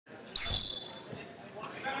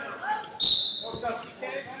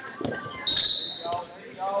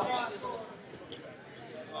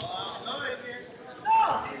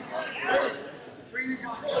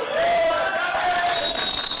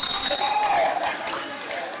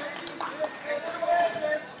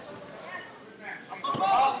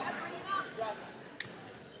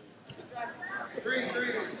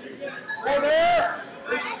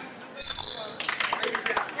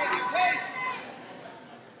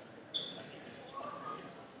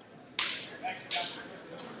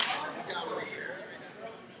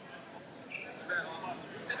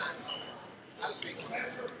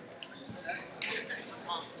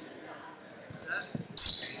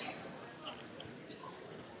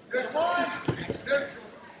Neutral.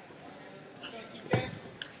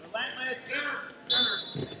 Relentless. Center.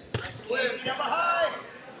 Swing. Up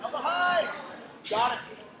high. Got it.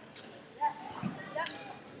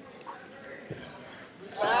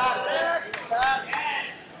 Back.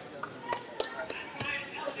 Yes.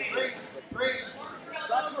 Breathe.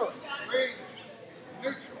 Got through. Breathe.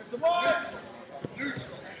 Neutral. The one.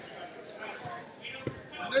 Neutral.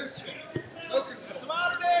 No control. Come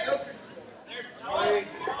out of it. No control. There's the swing.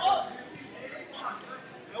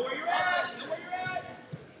 Know where you're at.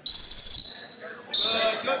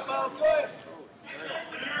 Good ball. Good.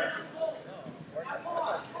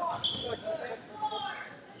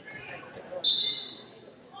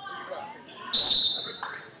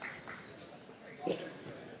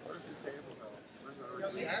 Where's the table though?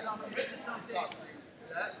 Set.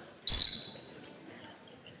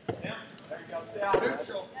 There you go. Stay out.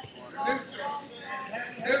 Neutral.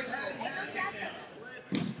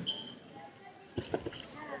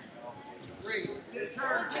 Three.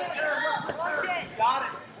 Turn. Got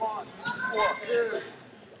it. 1, 4, 2,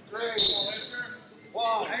 3.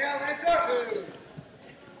 1. Hang on, two.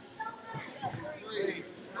 3.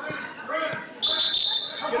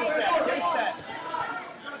 Get a set.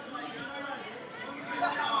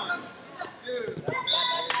 2.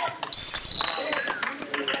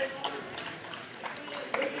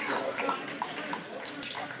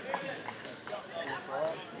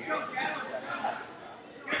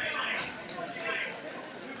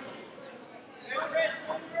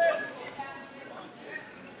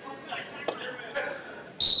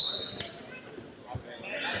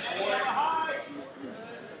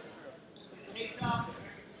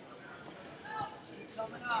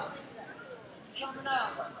 Coming up.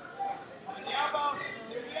 The elbows.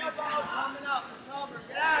 Coming up. Recover.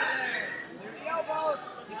 Get out of there. The elbows.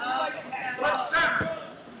 Work center.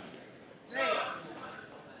 There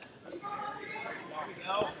we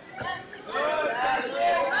go.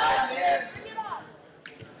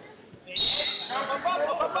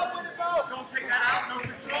 Up with it, go. Don't take that out. No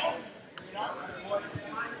control.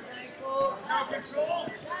 No control.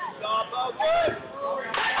 Elbow. Good.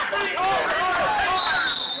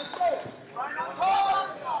 Right on top.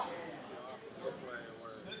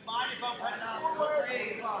 Good body bump. Right on forward.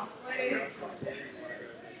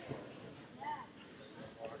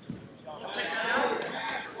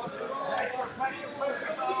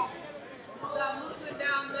 Stop moving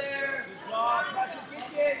down there. Good job.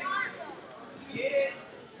 Get it.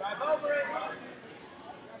 Drive over it.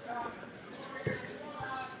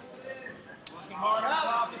 Working hard on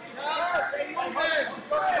top. Stay moving.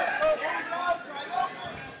 There you go. Drive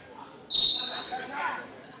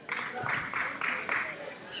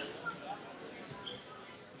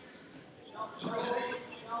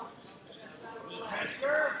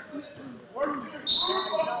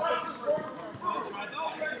over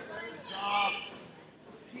it.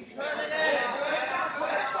 Keep turning it.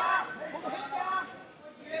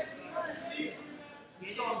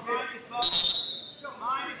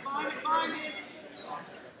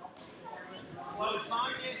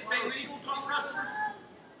 Find it. Stay legal, top wrestler.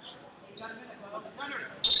 Make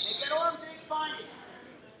that arm big, find it.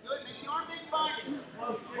 Good, make the arm big, find it.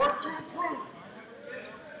 Work to improve.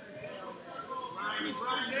 Grind it.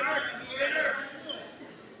 Stay under.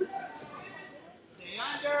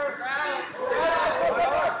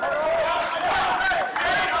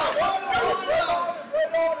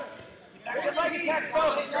 Good leg attack,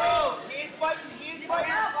 folks. Hands fighting.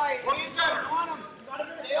 Work center.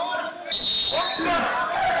 Stay on him. Work center.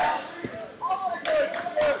 Good.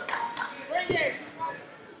 Bring it.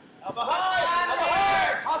 Elbow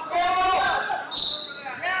high. Hustle.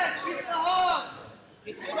 Yes, keep the hook.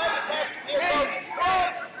 Get the leg attack. Stay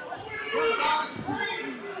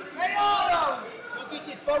on him. Go get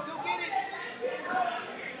this, folks. Go get it.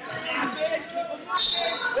 Snap it. Keep him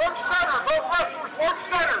moving. Work center. Both wrestlers work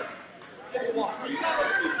center. There we go.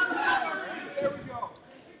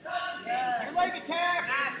 Your leg attack.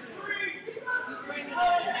 Stay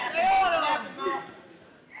on him.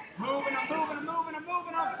 Moving him.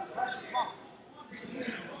 Pressure, come on.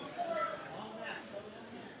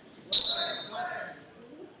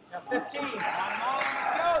 Got 15. Let's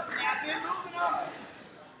go. Snap in, moving him.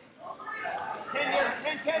 10 here.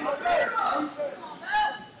 10. Let's go.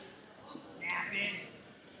 Snap in.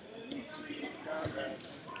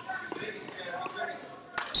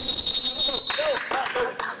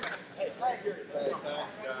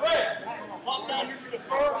 Red, top down neutral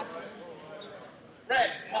defer. Red,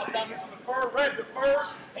 top down neutral defer. Red defers.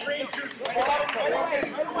 Green shoots the bottom. Right away.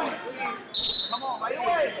 Come on, right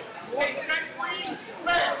away. Stay set, green.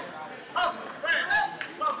 Red. Up, red.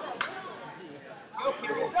 Go, keep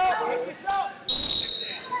it up.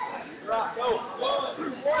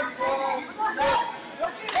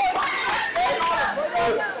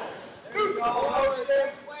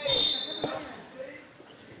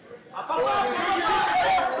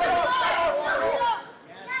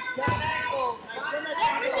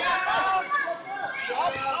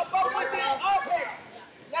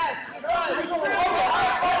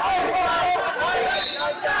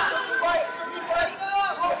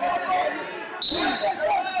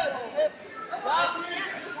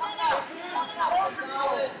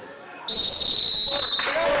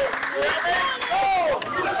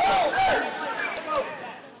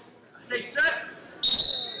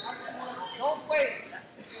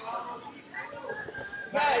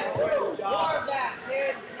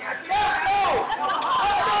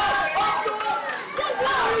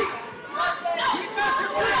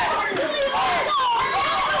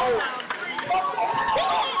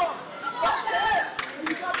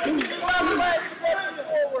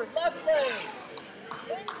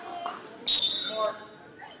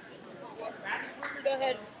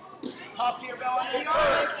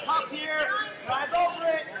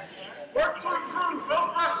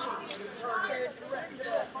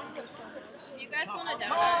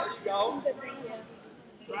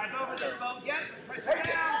 Drive over this ball. Yep. Press it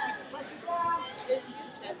down. Press it down.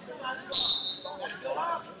 Gotta go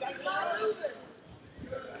up. Gotta go up.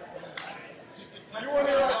 You want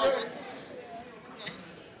it right there.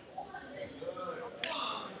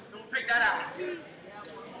 Don't take that out.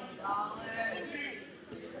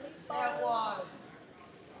 That one.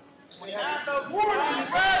 We have the warning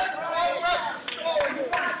red. FloWrestling story.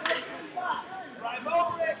 Drive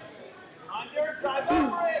over it. Under. Drive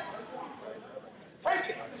over it. Take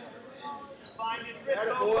it. Find his wrist.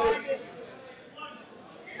 Go find it.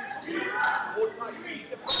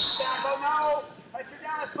 Press it down. Go now. Pressure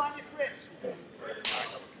down. Let's find his wrist.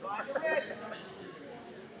 Find the wrist.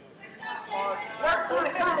 Work to the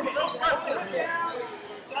hip. Don't press it down.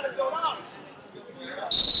 Gotta go up.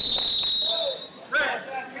 Red.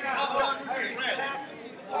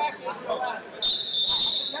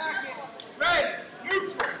 Red.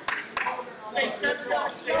 Neutral. Stay set. Stay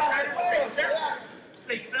set. Stay set.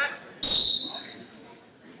 Stay set.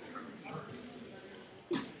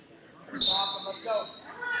 Let's go.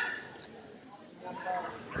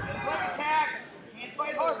 Attacks. Hand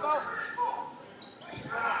fight hard, Bo.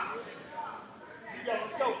 Here you go.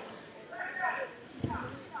 Let's go.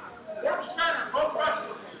 Work center. Both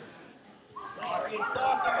wrestlers. Clarion,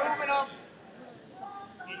 stop. They're moving them.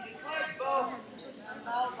 Get this leg, Bo.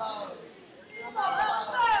 Elbows.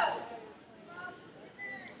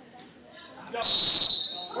 Go.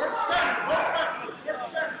 Work center. Both wrestlers. Work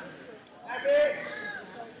center. Heavy.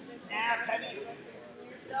 Snap. Heavy.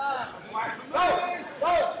 Go. Go.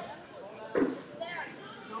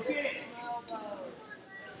 Go get it.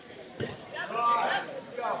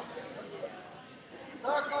 Let's go.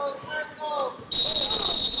 Circle. Circle.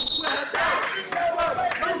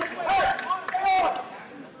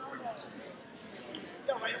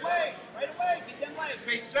 Go right away. Right away. Get them legs.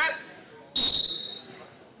 Stay set.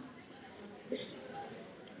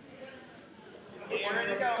 Clear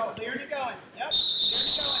to go. Clear to going. Yep. Clear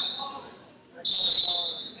to going.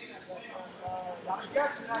 I'm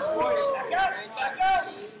guessing that's boy. Back up. Back up.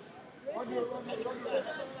 Let's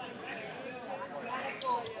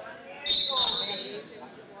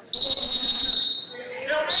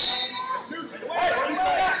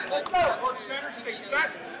go. Work center, stay set.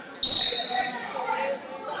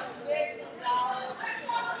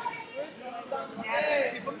 Snap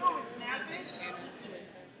it. Keep it moving. Snap it.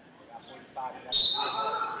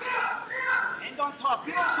 End on top.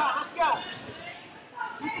 Get on top. Let's go.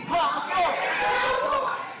 Keep the top. Let's go.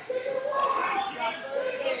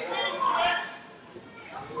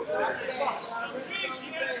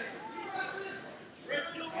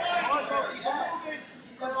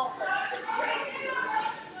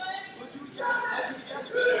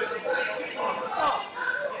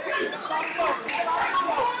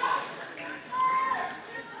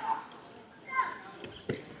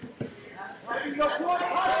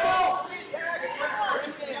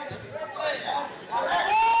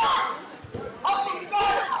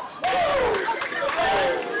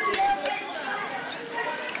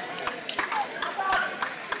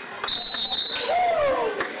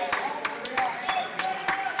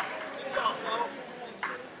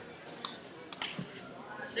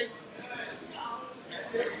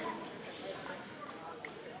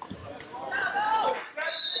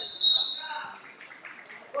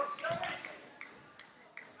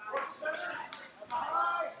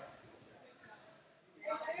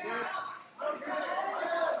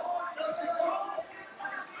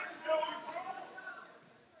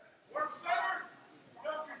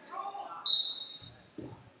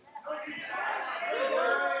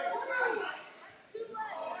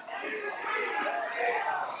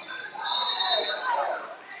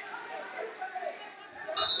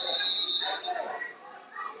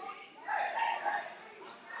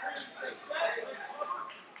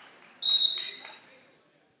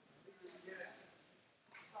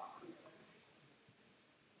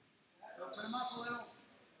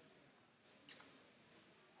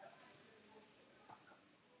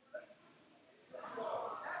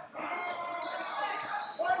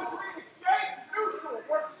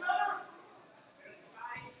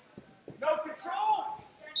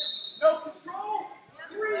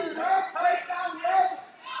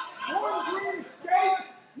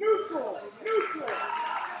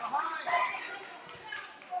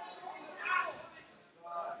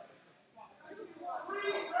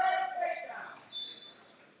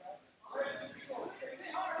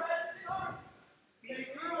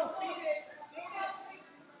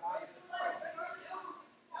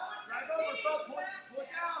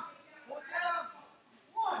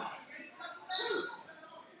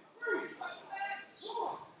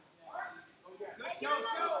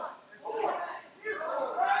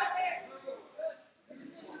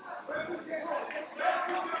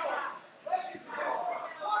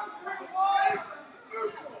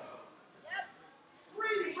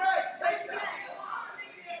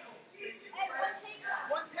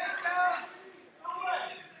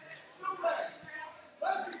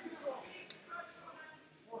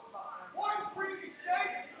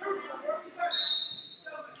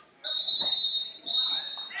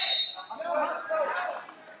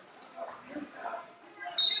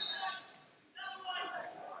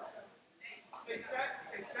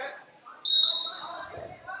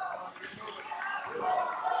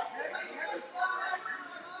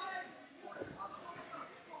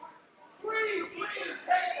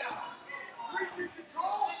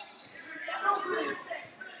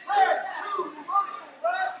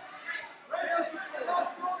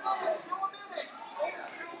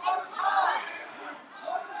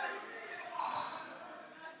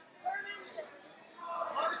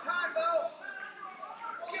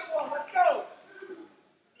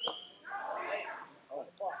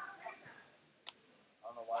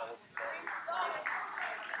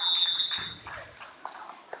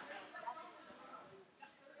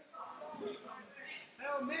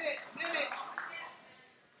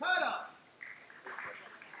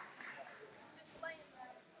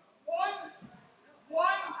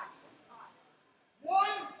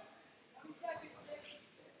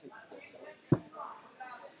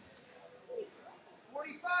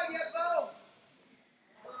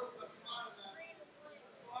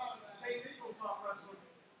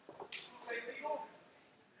 legal.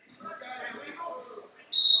 Stay legal.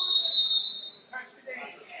 Touch the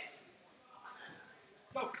danger.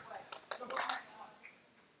 Go.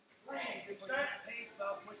 Green, get set. Pace,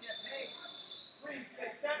 though. Push that pace. Green,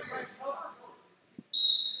 stay set. Right cover.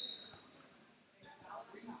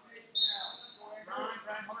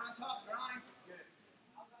 Grind hard on top. Grind. Get it.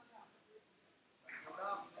 Hold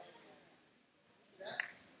up. Set.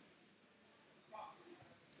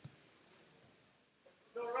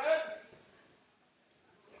 Still red.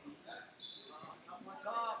 Up on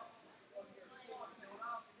top.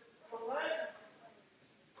 Still red.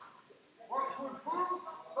 Work to improve.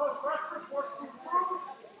 Both wrestlers work to improve.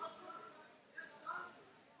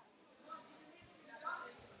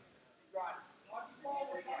 Right.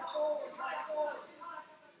 Forward, forward, forward.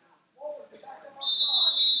 Forward, back up on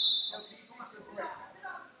top. No, keep going to the red.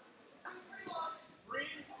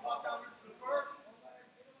 Green, walk down into the first.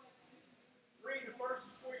 Green, the first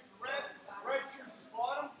is choice for red. Red chooses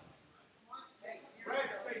bottom. Red,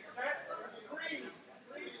 stay set. Green,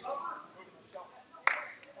 cover.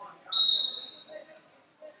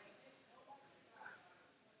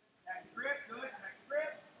 That grip, good. That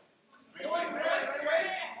grip. Going red, straight.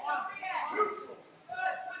 Neutral.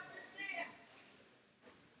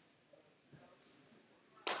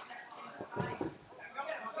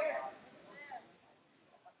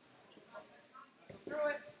 Do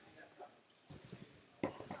it.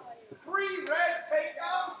 Free red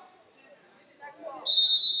takedown.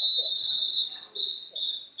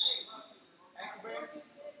 Ankle bands.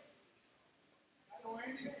 Go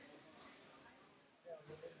Andy.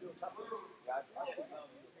 Do a couple.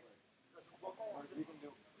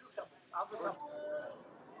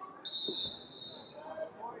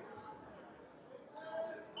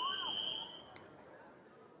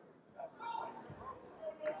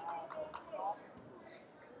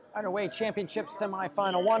 Underway championship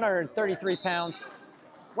semifinal, 133 pounds.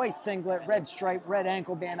 White singlet, red stripe, red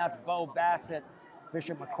ankle band. That's Bo Bassett,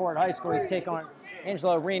 Bishop McCord High School. He's taking on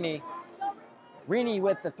Angelo Rini. Rini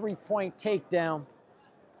with the 3-point takedown.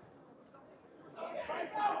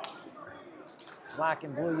 Black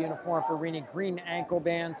and blue uniform for Rini, green ankle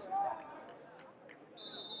bands.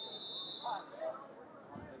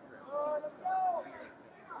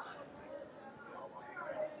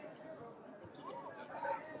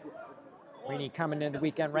 Rini coming into the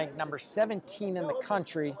weekend ranked number 17 in the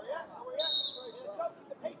country.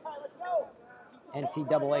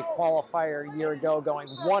 NCAA qualifier a year ago, going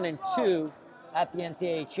 1-2 at the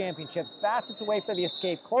NCAA championships. Bassett's away for the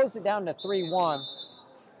escape, closed it down to 3-1.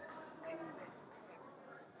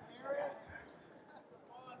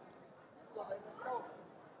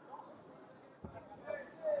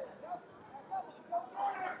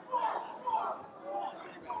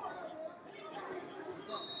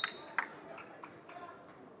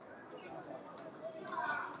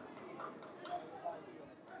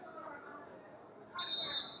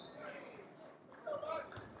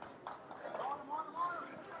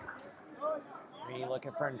 Rini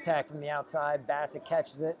looking for an attack from the outside. Bassett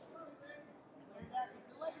catches it.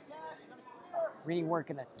 Rini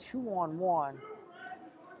working a 2-on-1.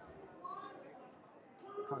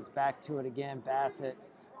 Comes back to it again. Bassett.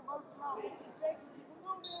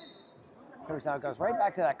 Clears out, goes right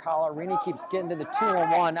back to that collar. Rini keeps getting to the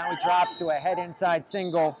 2-on-1. Now he drops to a head inside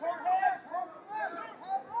single.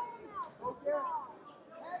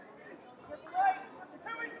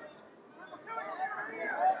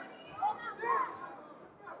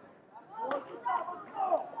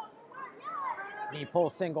 Knee pull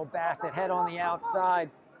single, Bassett, head on the outside.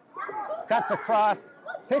 Cuts across,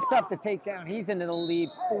 picks up the takedown. He's into the lead,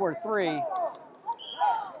 4-3.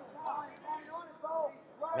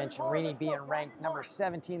 Mentioned Rini being ranked number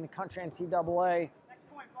 17 in the country NCAA.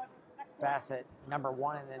 Bassett, number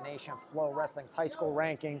 1 in the nation, FloWrestling's high school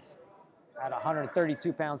rankings at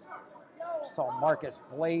 132 pounds. Saw Marcus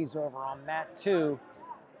blaze over on mat 2.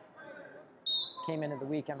 Came into the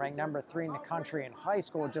weekend ranked number 3 in the country in high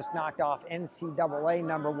school, just knocked off NCAA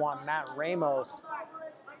number 1, Matt Ramos.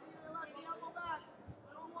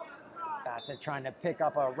 Bassett trying to pick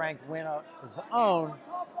up a ranked win of his own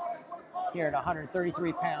here at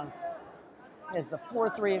 133 pounds. Is the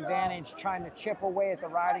 4-3 advantage, trying to chip away at the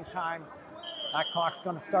riding time. That clock's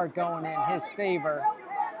going to start going in his favor.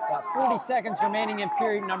 About 40 seconds remaining in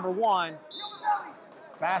period number 1.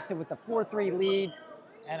 Bassett with the 4-3 lead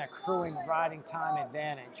and accruing riding time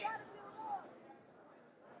advantage.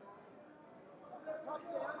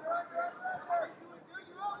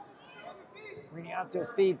 Rini up to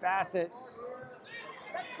his feet, Bassett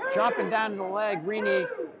dropping down to the leg. Rini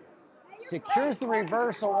secures the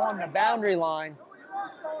reversal on the boundary line.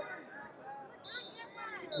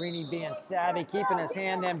 Rini being savvy, keeping his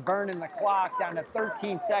hand in, burning the clock down to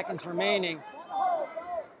 13 seconds remaining.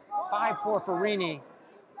 5-4 for Rini.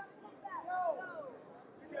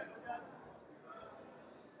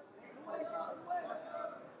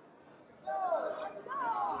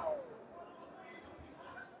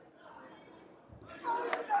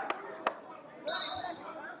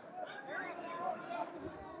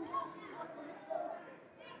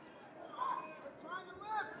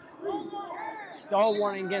 Stall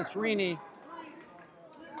warning against Rini.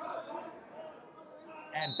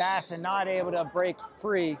 And Bassett not able to break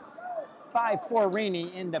free. 5-4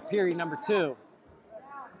 Rini into period number 2.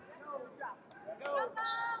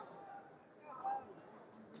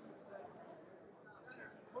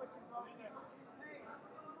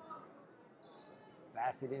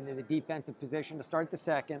 Bassett into the defensive position to start the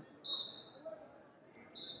second.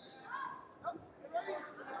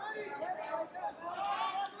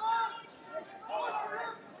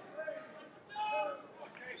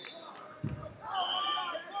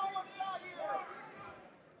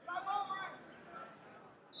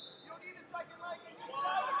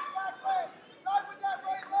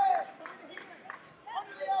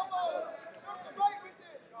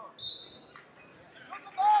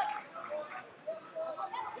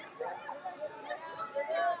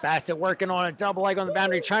 Bassett working on a double leg on the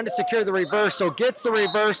boundary, trying to secure the reversal, gets the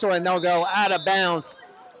reversal, and they'll go out of bounds.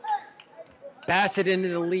 Bassett into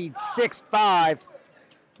the lead, 6-5.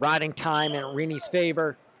 Riding time in Rini's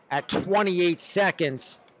favor at 28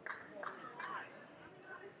 seconds.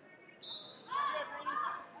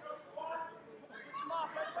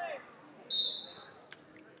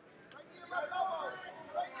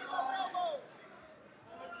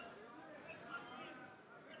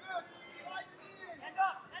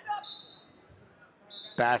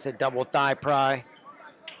 Bassett double thigh pry.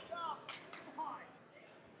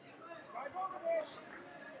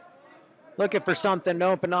 Looking for something to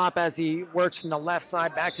open up as he works from the left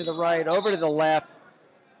side back to the right, over to the left.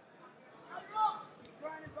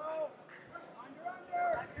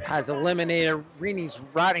 Has eliminated Rini's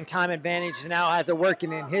riding time advantage, now has it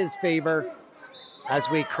working in his favor as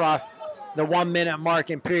we cross the 1 minute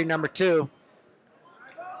mark in period number 2.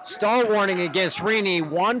 Stall warning against Rini,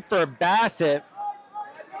 1 for Bassett.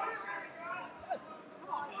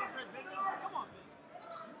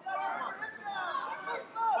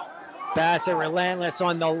 Bassett relentless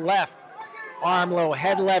on the left arm, little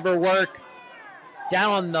head lever work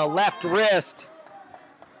down on the left wrist.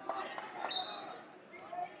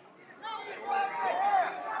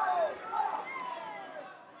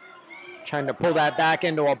 Trying to pull that back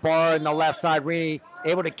into a bar in the left side. Rini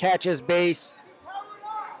able to catch his base.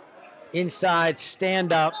 Inside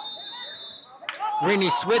stand up.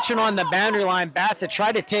 Rini switching on the boundary line. Bassett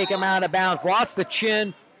tried to take him out of bounds, lost the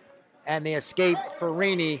chin, and the escape for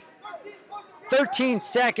Rini. 13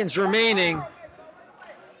 seconds remaining.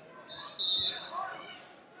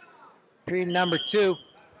 Period number 2.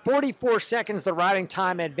 44 seconds the riding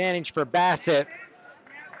time advantage for Bassett.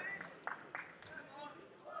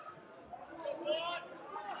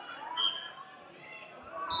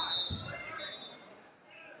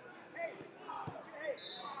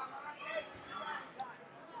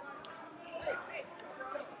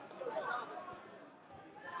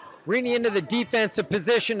 Rini into the defensive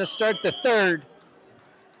position to start the third.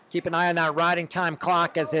 Keep an eye on that riding time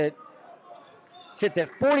clock as it sits at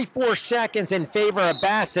 44 seconds in favor of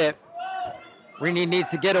Bassett. Rini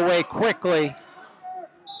needs to get away quickly.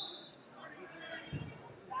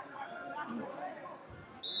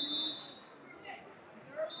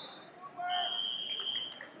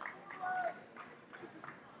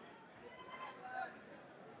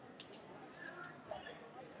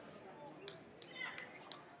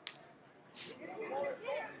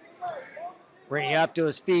 Rini up to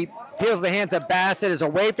his feet, peels the hands of Bassett, is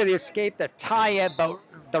away for the escape to tie it, but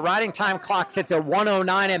the riding time clock sits at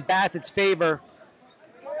 1:09 in Bassett's favor.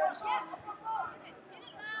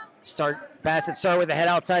 Bassett started with a head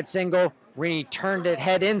outside single. Rini turned it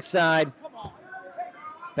head inside.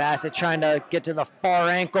 Bassett trying to get to the far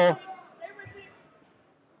ankle.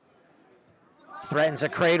 Threatens a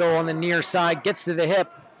cradle on the near side, gets to the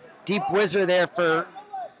hip. Deep whizzer there for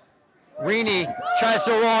Rini, tries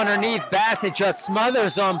to roll underneath. Bassett just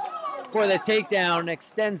smothers him for the takedown,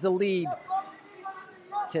 extends the lead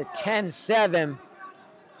to 10-7.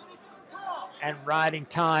 And riding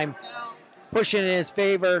time pushing in his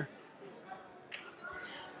favor.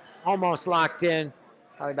 Almost locked in.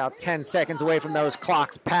 Probably about 10 seconds away from those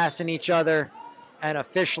clocks passing each other and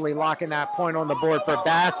officially locking that point on the board for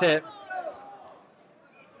Bassett.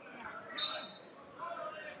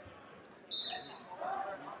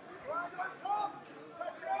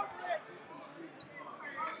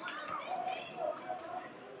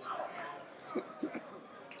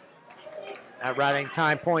 That riding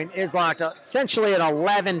time point is locked up. Essentially an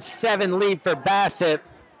 11-7 lead for Bassett.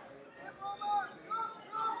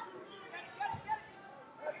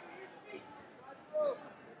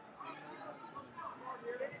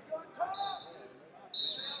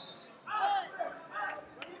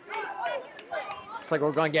 Looks like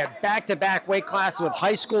we're going to get back-to-back weight classes with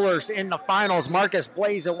high schoolers in the finals. Marcus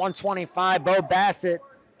Blaze at 125. Bo Bassett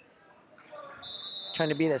trying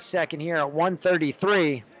to be the second here at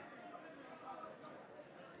 133.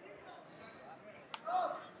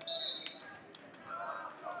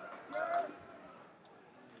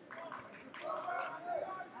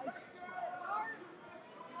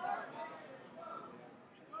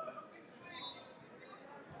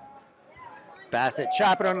 Bassett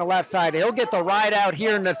chopping on the left side. He'll get the ride out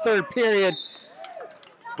here in the third period.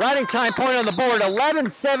 Riding time point on the board,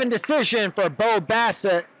 11-7 decision for Bo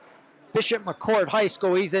Bassett. Bishop McCourt High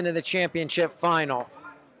School, he's into the championship final.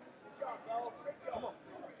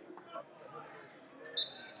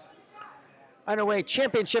 Underway,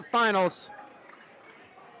 championship finals.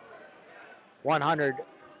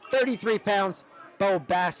 133 pounds, Bo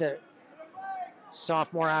Bassett.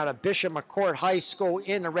 Sophomore out of Bishop McCourt High School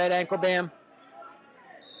in the red ankle band.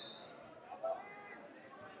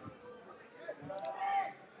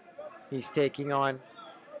 He's taking on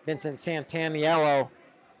Vincent Santaniello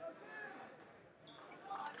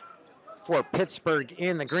for Pittsburgh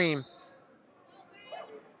in the green.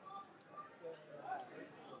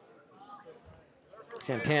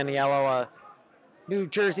 Santaniello, a New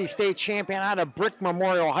Jersey State champion out of Brick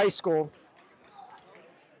Memorial High School.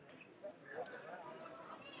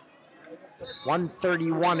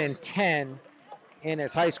 131-10 in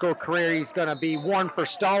his high school career. He's going to be one for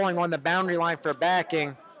stalling on the boundary line for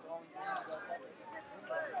backing.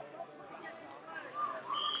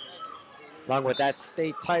 Along with that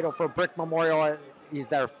state title for Brick Memorial, he's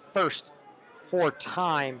their first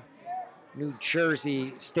four-time New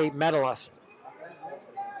Jersey State medalist.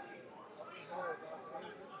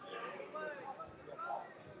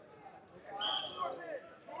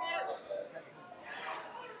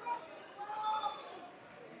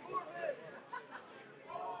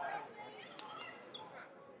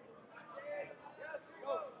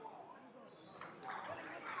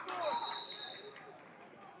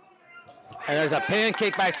 And there's a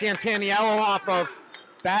pancake by Santaniello off of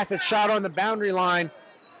Bassett, shot on the boundary line.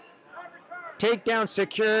 Takedown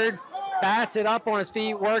secured. Bassett up on his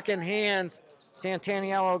feet, working hands.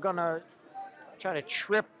 Santaniello gonna try to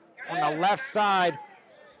trip on the left side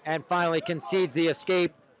and finally concedes the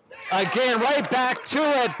escape. Again, right back to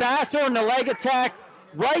it. Bassett on the leg attack.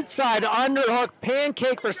 Right side underhook,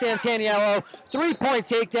 pancake for Santaniello. 3-point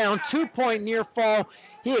takedown, 2-point near fall.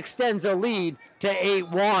 He extends a lead to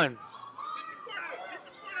 8-1.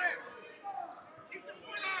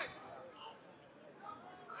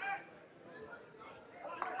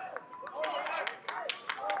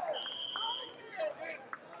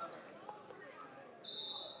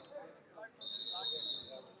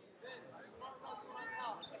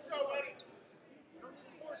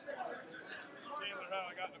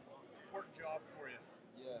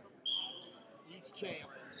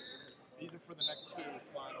 These are for the next two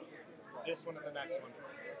finals. This one and the next one.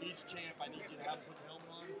 Each champ, I need you to have to put the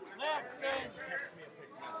helmet on. Text me a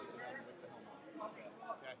picture message with the helmet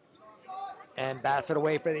on. Okay. And Bassett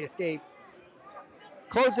away for the escape.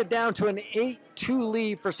 Close it down to an 8-2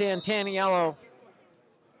 lead for Santaniello.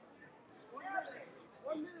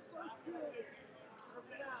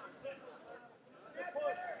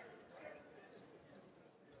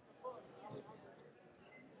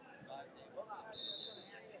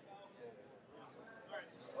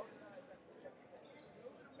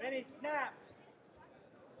 Ready, snap.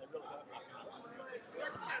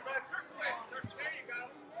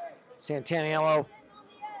 Santaniello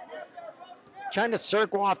trying to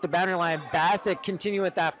circle off the boundary line. Bassett continue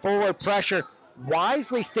with that forward pressure.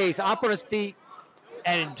 Wisely stays up on his feet,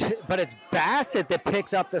 but it's Bassett that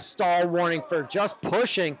picks up the stall warning for just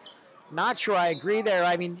pushing. Not sure I agree there.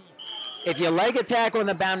 I mean, if you leg attack on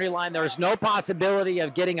the boundary line, there's no possibility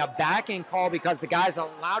of getting a backing call because the guy's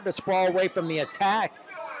allowed to sprawl away from the attack.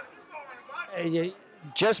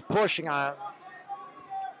 Just pushing on.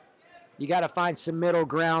 You got to find some middle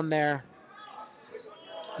ground there.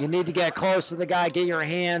 You need to get close to the guy, get your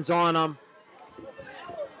hands on him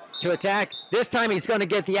to attack. This time he's going to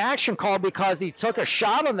get the action call because he took a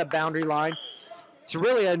shot on the boundary line. It's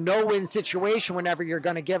really a no-win situation whenever you're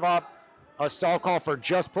going to give up a stall call for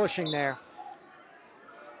just pushing there.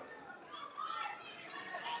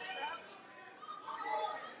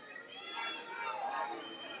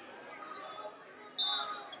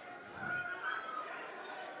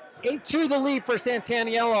 8-2 the lead for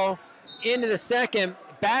Santaniello into the second.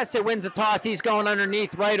 Bassett wins the toss. He's going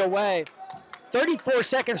underneath right away. 34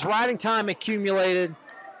 seconds riding time accumulated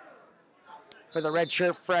for the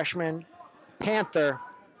redshirt freshman Panther.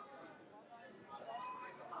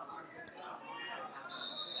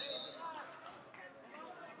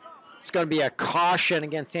 It's going to be a caution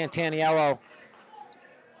against Santaniello. I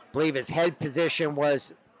believe his head position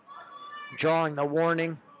was drawing the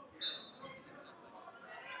warning.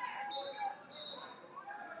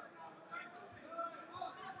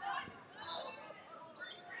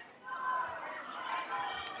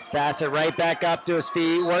 Bassett right back up to his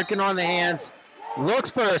feet, working on the hands,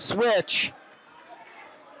 looks for a switch.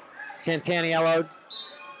 Santaniello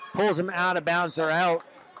pulls him out of bounds or out.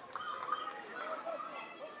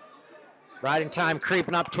 Riding time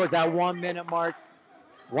creeping up towards that 1 minute mark.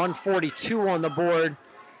 1:42 on the board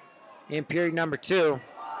in period number 2.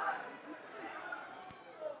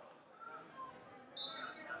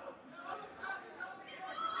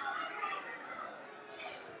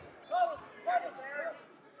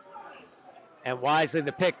 And wisely,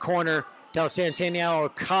 the pick corner tells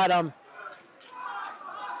Santaniello cut him.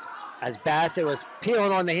 As Bassett was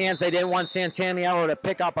peeling on the hands, they didn't want Santaniello to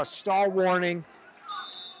pick up a stall warning.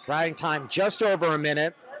 Riding time just over a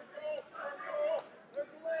minute.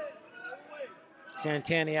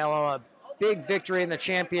 Santaniello, a big victory in the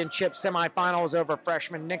championship semifinals over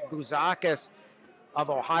freshman Nick Bouzakis of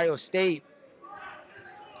Ohio State.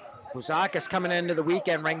 Bouzakis coming into the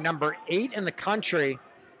weekend ranked number 8 in the country.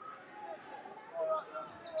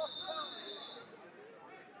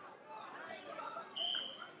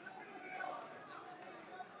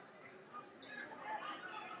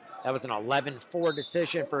 That was an 11-4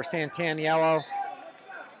 decision for Santaniello.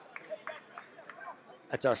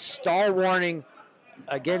 That's a stall warning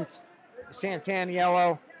against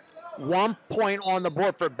Santaniello. 1 point on the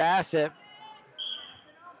board for Bassett.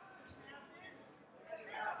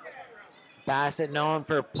 Bassett known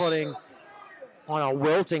for putting on a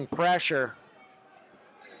wilting pressure.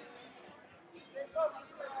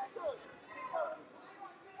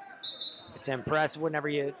 It's impressive whenever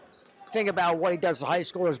you think about what he does to high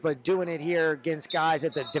schoolers, but doing it here against guys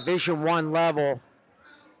at the Division I level.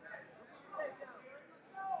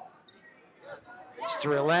 Just a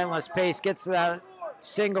relentless pace, gets to that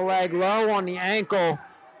single leg low on the ankle.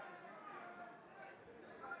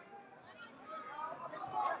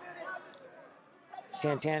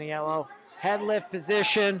 Santaniello, head lift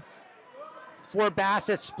position for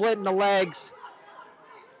Bassett, splitting the legs.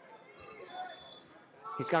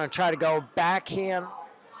 He's going to try to go backhand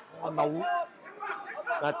on the,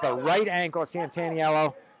 that's the right ankle of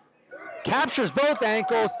Santaniello. Captures both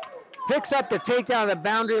ankles, picks up the takedown of the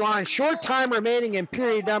boundary line. Short time remaining in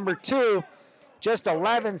period number 2, just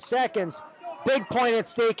 11 seconds. Big point at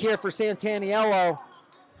stake here for Santaniello.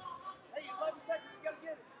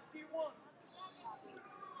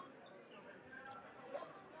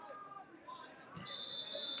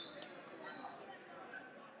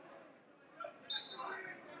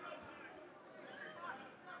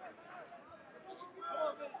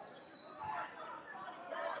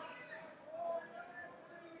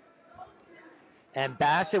 And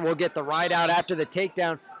Bassett will get the ride out after the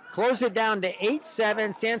takedown. Close it down to 8-7.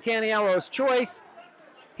 Santaniello's choice.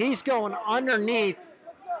 He's going underneath.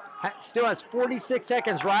 Still has 46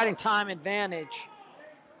 seconds riding time advantage.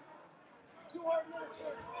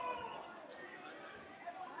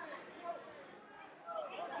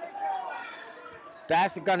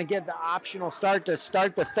 Bassett going to give the optional start to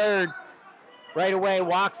start the third. Right away,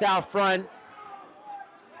 walks out front.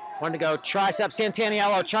 Wanted to go tricep.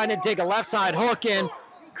 Santaniello trying to dig a left side hook in.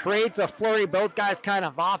 Creates a flurry. Both guys kind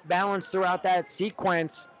of off balance throughout that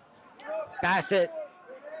sequence. Bassett,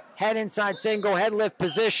 head inside single, head lift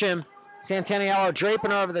position. Santaniello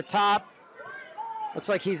draping over the top. Looks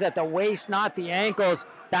like he's at the waist, not the ankles.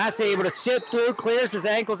 Bassett able to sit through, clears his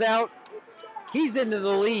ankles out. He's into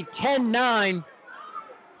the lead, 10-9.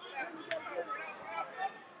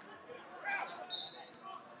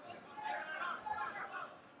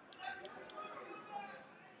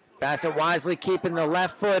 Bassett wisely keeping the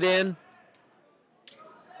left foot in.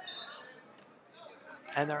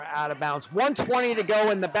 And they're out of bounds. 1:20 to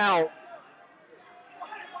go in the bout.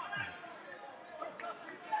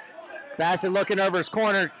 Bassett looking over his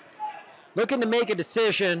corner, looking to make a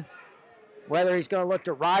decision whether he's going to look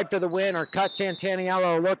to ride for the win or cut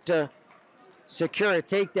Santaniello, or look to secure a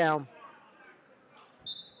takedown.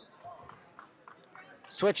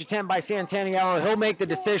 Switch attempt by Santaniello. He'll make the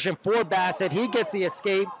decision for Bassett. He gets the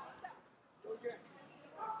escape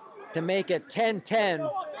to make it 10-10. Riding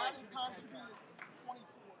time should be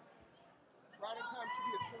 24. Riding time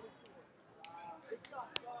should be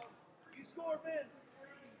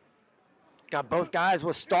Got both guys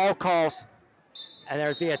with stall calls. And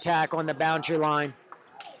there's the attack on the boundary line.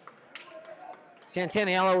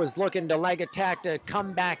 Santaniello was looking to leg attack to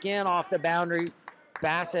come back in off the boundary.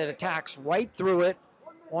 Bassett attacks right through it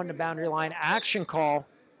on the boundary line. Action call.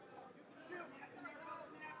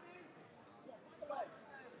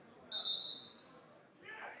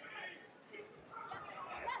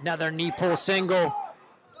 Another knee pull single.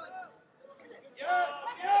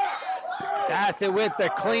 Bassett with the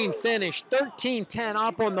clean finish. 13-10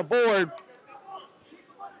 up on the board.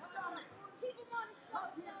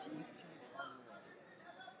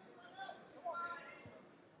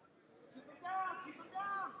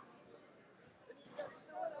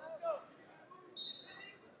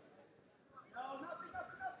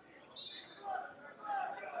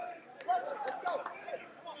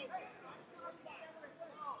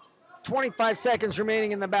 .25 seconds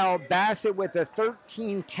remaining in the battle. Bassett with a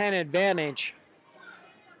 13-10 advantage.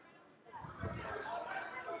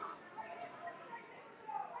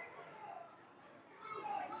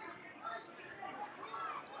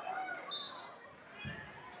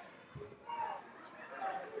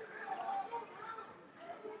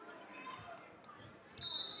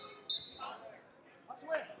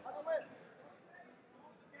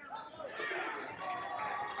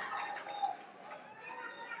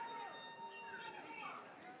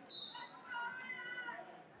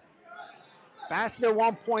 Bassett at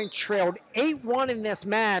one point trailed 8-1 in this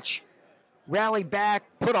match. Rallied back,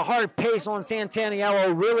 put a hard pace on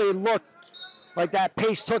Santaniello. Really looked like that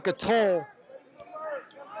pace took a toll.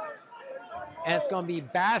 And it's going to be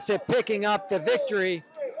Bassett picking up the victory.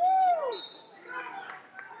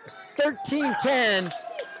 13-10.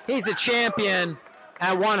 He's the champion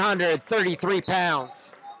at 133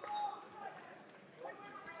 pounds.